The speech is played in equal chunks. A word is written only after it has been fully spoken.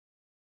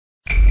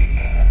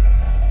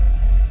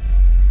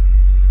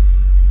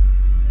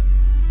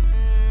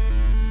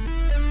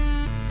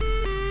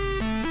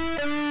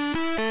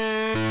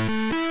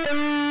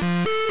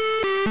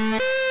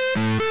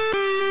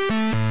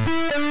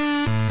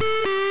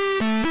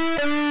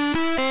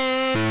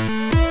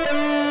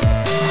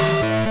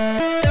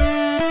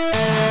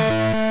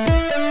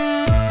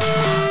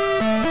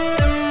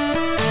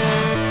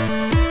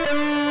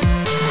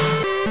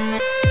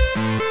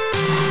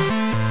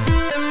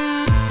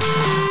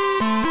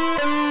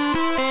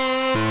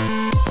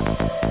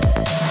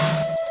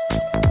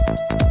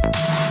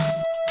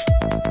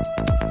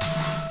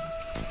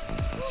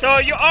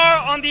you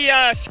are on the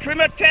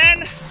Screamer 10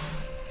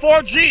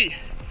 4G.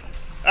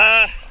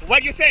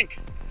 What do you think?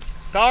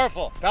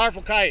 Powerful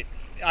kite.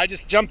 I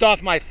just jumped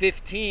off my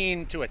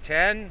 15 to a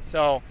 10,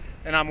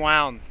 and I'm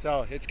wound,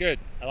 so it's good.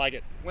 I like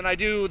it. When I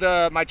do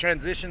my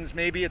transitions,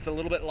 maybe it's a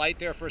little bit light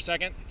there for a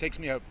second. It takes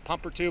me a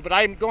pump or two, but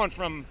I'm going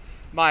from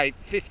my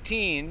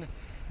 15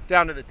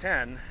 down to the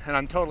 10, and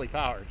I'm totally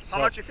powered. How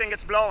much you think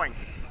it's blowing?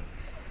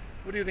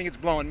 What do you think it's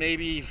blowing?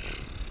 Maybe,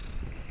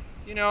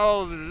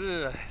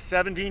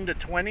 17 to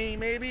 20,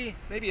 maybe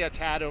a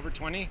tad over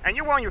 20. And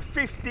you want your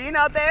 15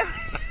 out there?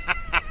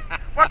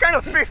 What kind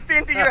of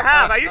 15 do you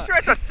have? Are you sure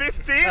it's a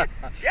 15?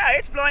 Yeah,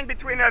 it's blowing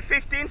between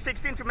 15,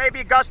 16 to maybe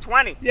a gust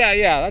 20.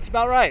 Yeah, that's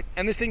about right.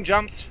 And this thing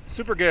jumps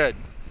super good.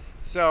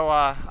 So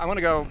I want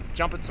to go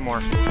jump it some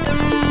more.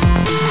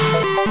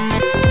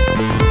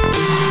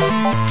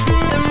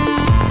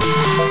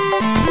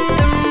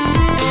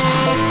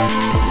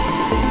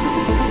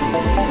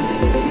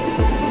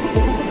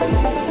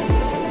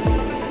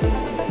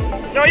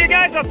 So you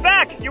guys are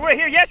back. You were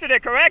here yesterday,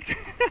 correct?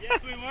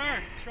 Yes, we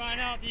were. Trying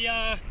out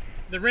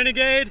the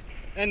Renegade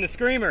and the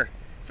Screamer.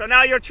 So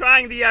now you're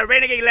trying the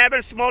Renegade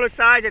 11, smaller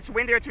size. It's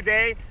windier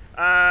today.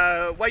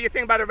 What do you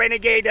think about the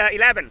Renegade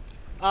 11?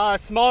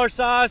 Smaller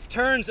size,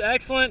 turns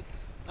excellent.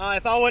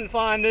 If I wouldn't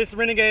find this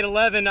Renegade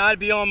 11, I'd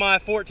be on my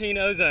 14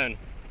 ozone.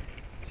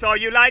 So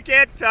you like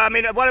it? I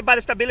mean, what about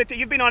the stability?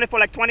 You've been on it for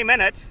like 20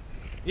 minutes.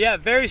 Yeah,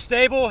 very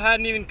stable.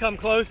 Hadn't even come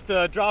close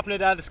to dropping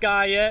it out of the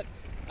sky yet.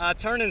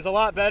 Turning's a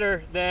lot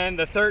better than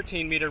the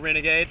 13-meter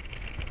Renegade.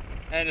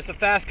 And it's a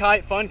fast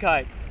kite, fun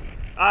kite.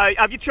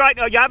 Have you tried,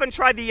 you haven't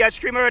tried the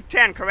Screamer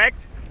 10,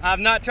 correct? I've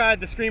not tried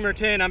the Screamer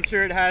 10. I'm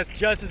sure it has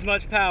just as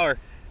much power.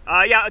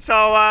 Yeah,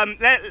 so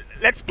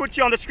let's put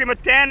you on the Screamer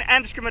 10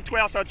 and the Screamer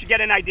 12 so to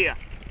get an idea.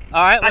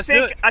 All right, let's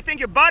do it. I think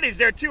your buddy's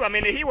there too. I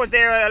mean, he was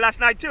there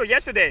last night too,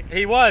 yesterday.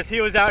 He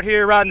was out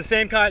here riding the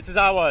same kites as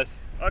I was.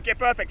 Okay,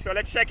 perfect. So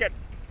let's check it.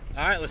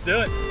 All right, let's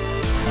do it.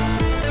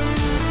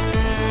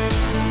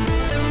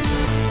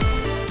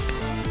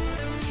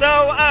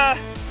 So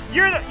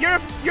you're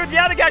the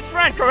other guy's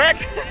friend,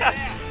 correct?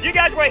 Yeah. You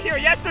guys were here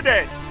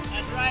yesterday.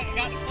 That's right. I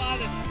got to fly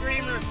the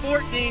Screamer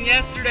 14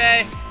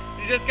 yesterday.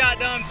 We just got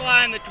done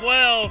flying the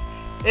 12.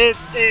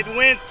 The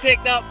wind's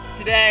picked up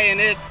today, and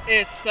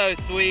it's so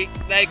sweet.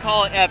 They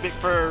call it epic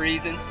for a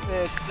reason.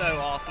 It's so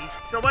awesome.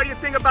 So what do you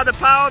think about the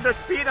power, the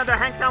speed, and the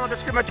hang time of the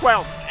Screamer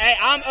 12? Hey,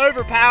 I'm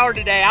overpowered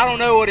today. I don't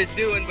know what it's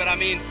doing, but I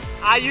mean,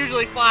 I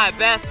usually fly a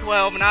best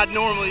 12, and I'd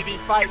normally be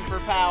fighting for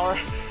power.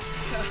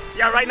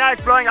 Yeah, right now it's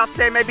blowing, I'll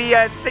say maybe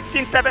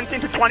 16, 17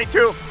 to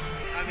 22.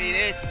 I mean,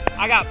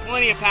 I got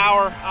plenty of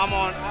power. I'm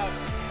on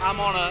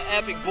an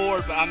epic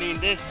board, but I mean,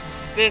 this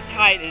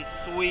kite is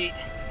sweet.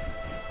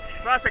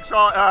 Perfect,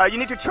 so you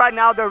need to try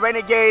now the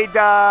Renegade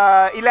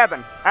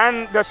 11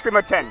 and the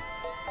Screamer 10.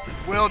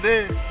 Will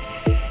do.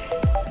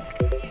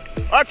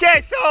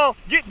 Okay, so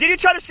did you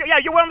try the Screamer? Yeah,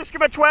 you were on the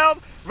Screamer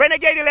 12,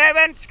 Renegade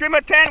 11,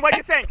 Screamer 10, what do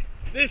you think?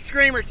 This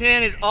Screamer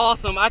 10 is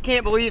awesome. I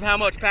can't believe how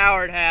much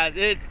power it has.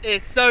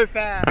 It's so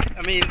fast.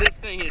 I mean, this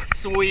thing is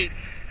sweet.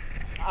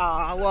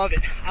 I love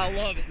it. I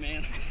love it,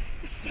 man.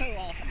 It's so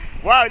awesome.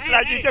 Wow, it's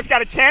like you just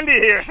got a candy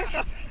here.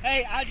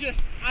 Hey, I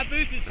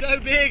boosted so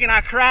big and I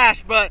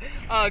crashed, but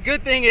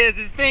good thing is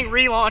this thing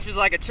relaunches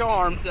like a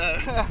charm, so.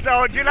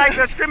 So do you like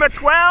the Screamer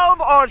 12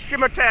 or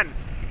Screamer 10?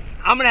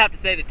 I'm gonna have to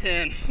say the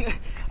 10.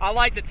 I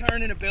like the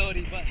turning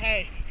ability, but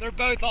hey, they're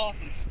both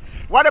awesome.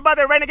 What about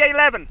the Renegade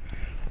 11?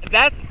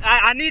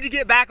 I need to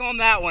get back on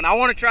that one. I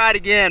want to try it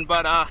again,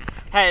 but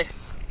hey,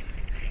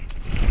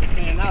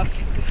 man,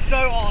 it's so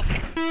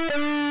awesome.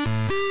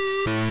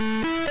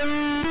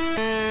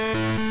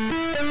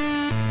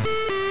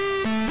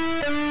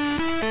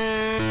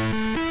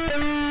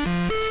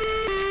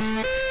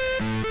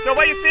 So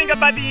what do you think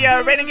about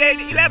the Renegade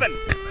 11?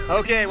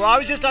 Okay, well, I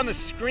was just on the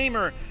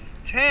Screamer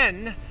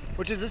 10,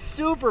 which is a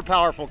super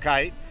powerful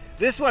kite.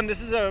 This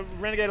is a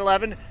Renegade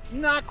 11,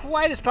 not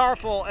quite as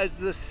powerful as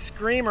the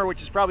Screamer,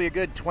 which is probably a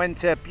good twin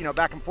tip,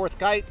 back and forth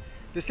kite.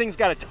 This thing's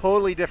got a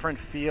totally different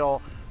feel,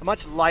 a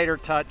much lighter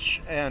touch,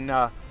 and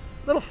a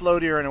little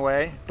floatier in a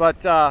way.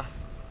 But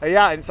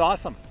yeah, it's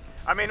awesome.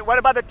 I mean, what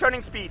about the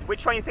turning speed?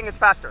 Which one do you think is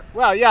faster?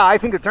 Well, yeah, I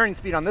think the turning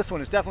speed on this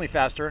one is definitely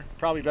faster.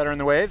 Probably better in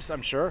the waves,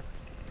 I'm sure.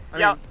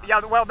 Yeah,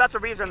 well, that's the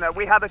reason that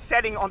we have a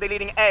setting on the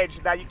leading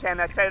edge that you can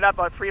set it up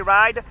a free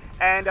ride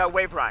and a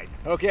wave ride.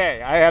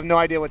 Okay, I have no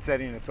idea what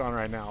setting it's on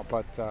right now,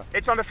 but...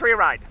 it's on the free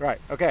ride. Right,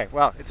 okay,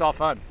 well, it's all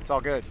fun. It's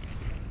all good.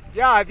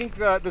 Yeah, I think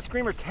the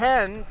Screamer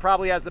 10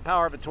 probably has the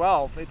power of a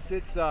 12.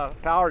 It's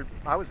powered.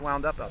 I was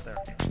wound up out there.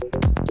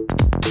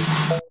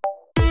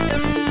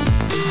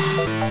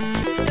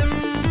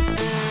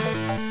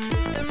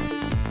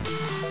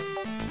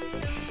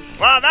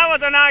 Wow, that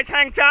was a nice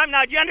hang time.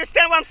 Now, do you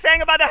understand what I'm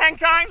saying about the hang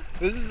time?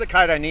 This is the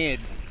kite I need.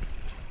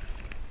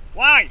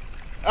 Why?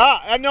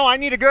 No, I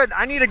need a good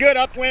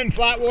upwind,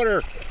 flat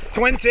water,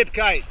 twin tip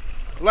kite,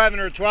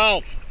 11 or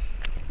 12.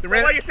 So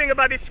what do you think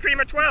about this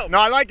Screamer 12? No,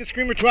 I like the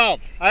Screamer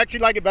 12. I actually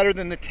like it better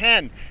than the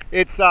 10.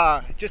 It's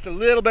just a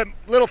little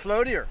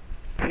floatier.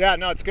 Yeah,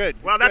 no, it's good.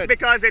 Well, it's that's good.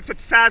 because it's a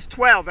size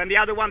 12, and the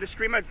other one, the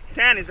Screamer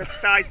 10, is a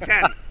size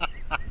 10.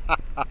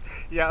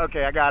 Yeah,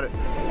 okay, I got it.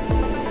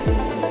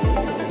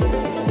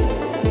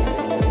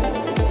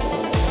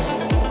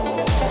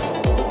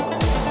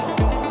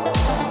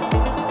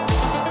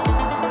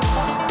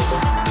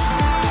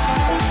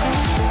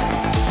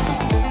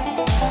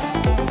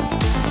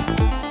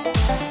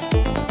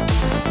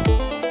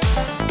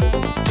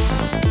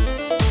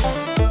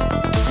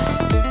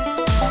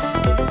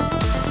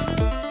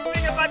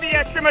 Think about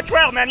the Screamer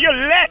 12, man. You're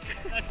lit.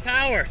 That's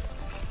power.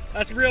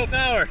 That's real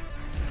power.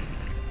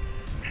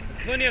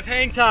 Plenty of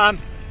hang time.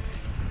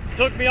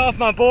 Took me off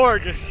my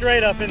board just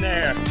straight up in the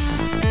air.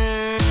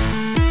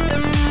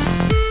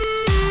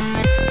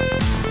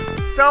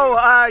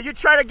 So you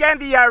tried again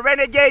the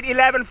Renegade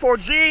 11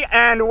 4G,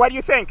 and what do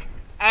you think?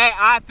 Hey,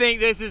 I think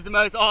this is the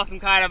most awesome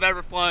kite I've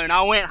ever flown.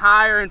 I went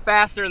higher and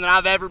faster than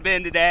I've ever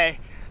been today.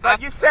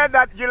 But you said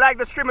that you like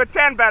the Screamer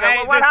 10 better. Hey,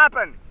 Well, what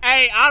happened?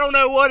 Hey, I don't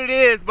know what it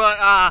is,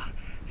 but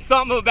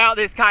something about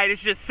this kite,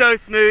 it's just so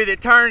smooth.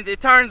 It turns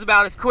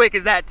about as quick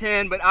as that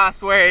 10, but I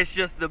swear it's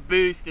just the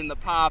boost and the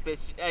pop.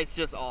 It's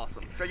just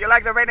awesome. So you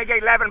like the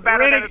Renegade 11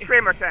 better than the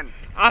Screamer 10?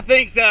 I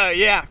think so,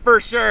 yeah, for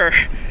sure.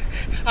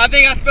 I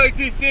think I spoke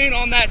too soon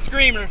on that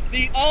Screamer.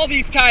 All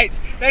these kites,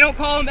 they don't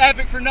call them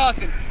epic for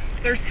nothing.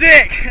 They're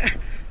sick.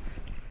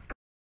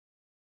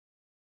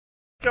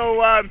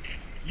 So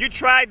you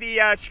tried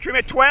the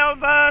Screamer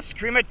 12,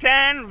 Screamer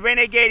 10,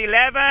 Renegade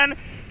 11.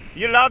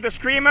 You love the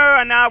Screamer,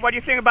 and now what do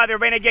you think about the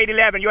Renegade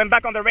 11? You went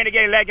back on the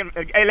Renegade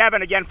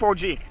 11 again,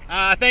 4G.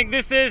 I think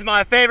this is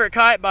my favorite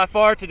kite by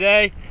far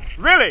today.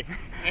 Really?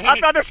 I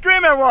thought the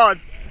Screamer was.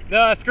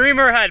 The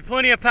Screamer had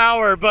plenty of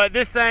power, but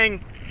this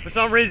thing, for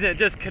some reason, it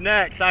just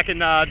connects. I can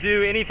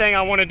do anything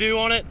I want to do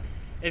on it.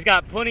 It's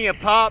got plenty of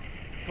pop,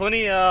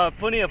 plenty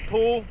of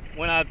pull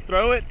when I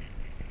throw it.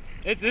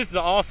 This is an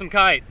awesome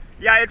kite.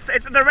 Yeah, it's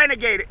the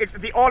Renegade. It's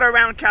the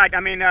all-around kite. I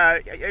mean,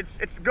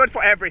 it's good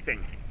for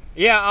everything.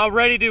 Yeah, I'm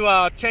ready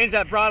to change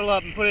that throttle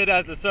up and put it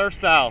as a surf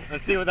style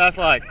and see what that's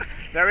like.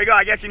 There we go.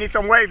 I guess you need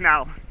some wave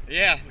now.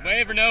 Yeah,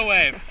 wave or no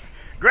wave.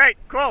 Great,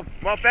 cool.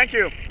 Well, thank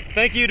you.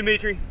 Thank you,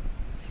 Dimitri.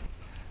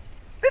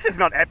 This is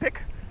not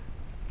epic.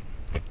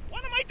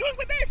 What am I doing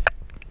with this?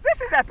 This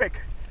is epic.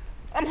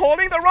 I'm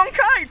holding the wrong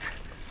kite.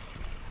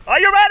 Are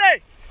you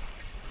ready?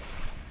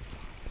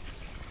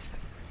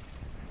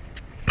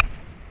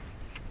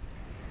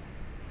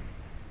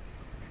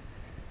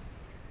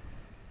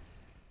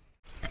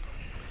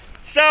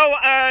 So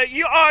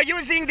you are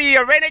using the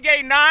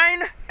Renegade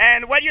 9,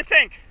 and what do you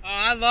think? Oh,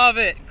 I love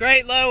it.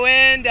 Great low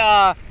end,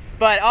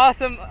 but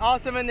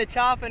awesome in the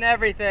chop and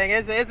everything.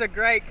 It's a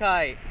great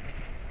kite.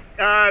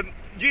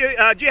 Do you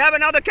have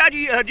another kite? Do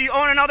you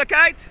own another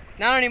kite?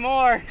 Not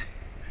anymore.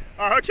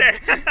 Oh, okay.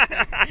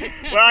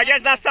 Well, I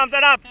guess that sums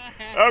it up.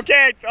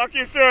 Okay, talk to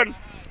you soon.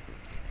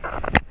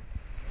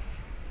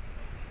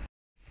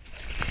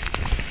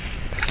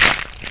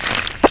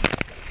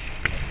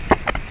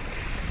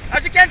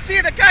 As you can see,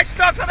 the kites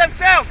talk for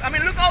themselves. I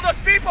mean, look all those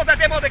people that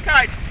demo the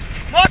kites.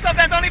 Most of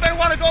them don't even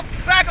want to go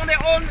back on their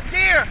own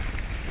gear.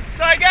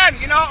 So again,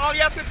 you know, all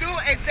you have to do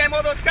is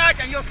demo those kites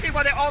and you'll see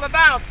what they're all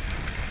about.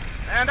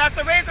 And that's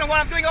the reason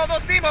why I'm doing all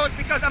those demos,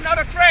 because I'm not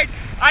afraid.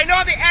 I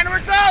know the end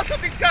result of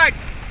these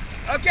kites.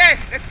 Okay,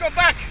 let's go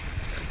back.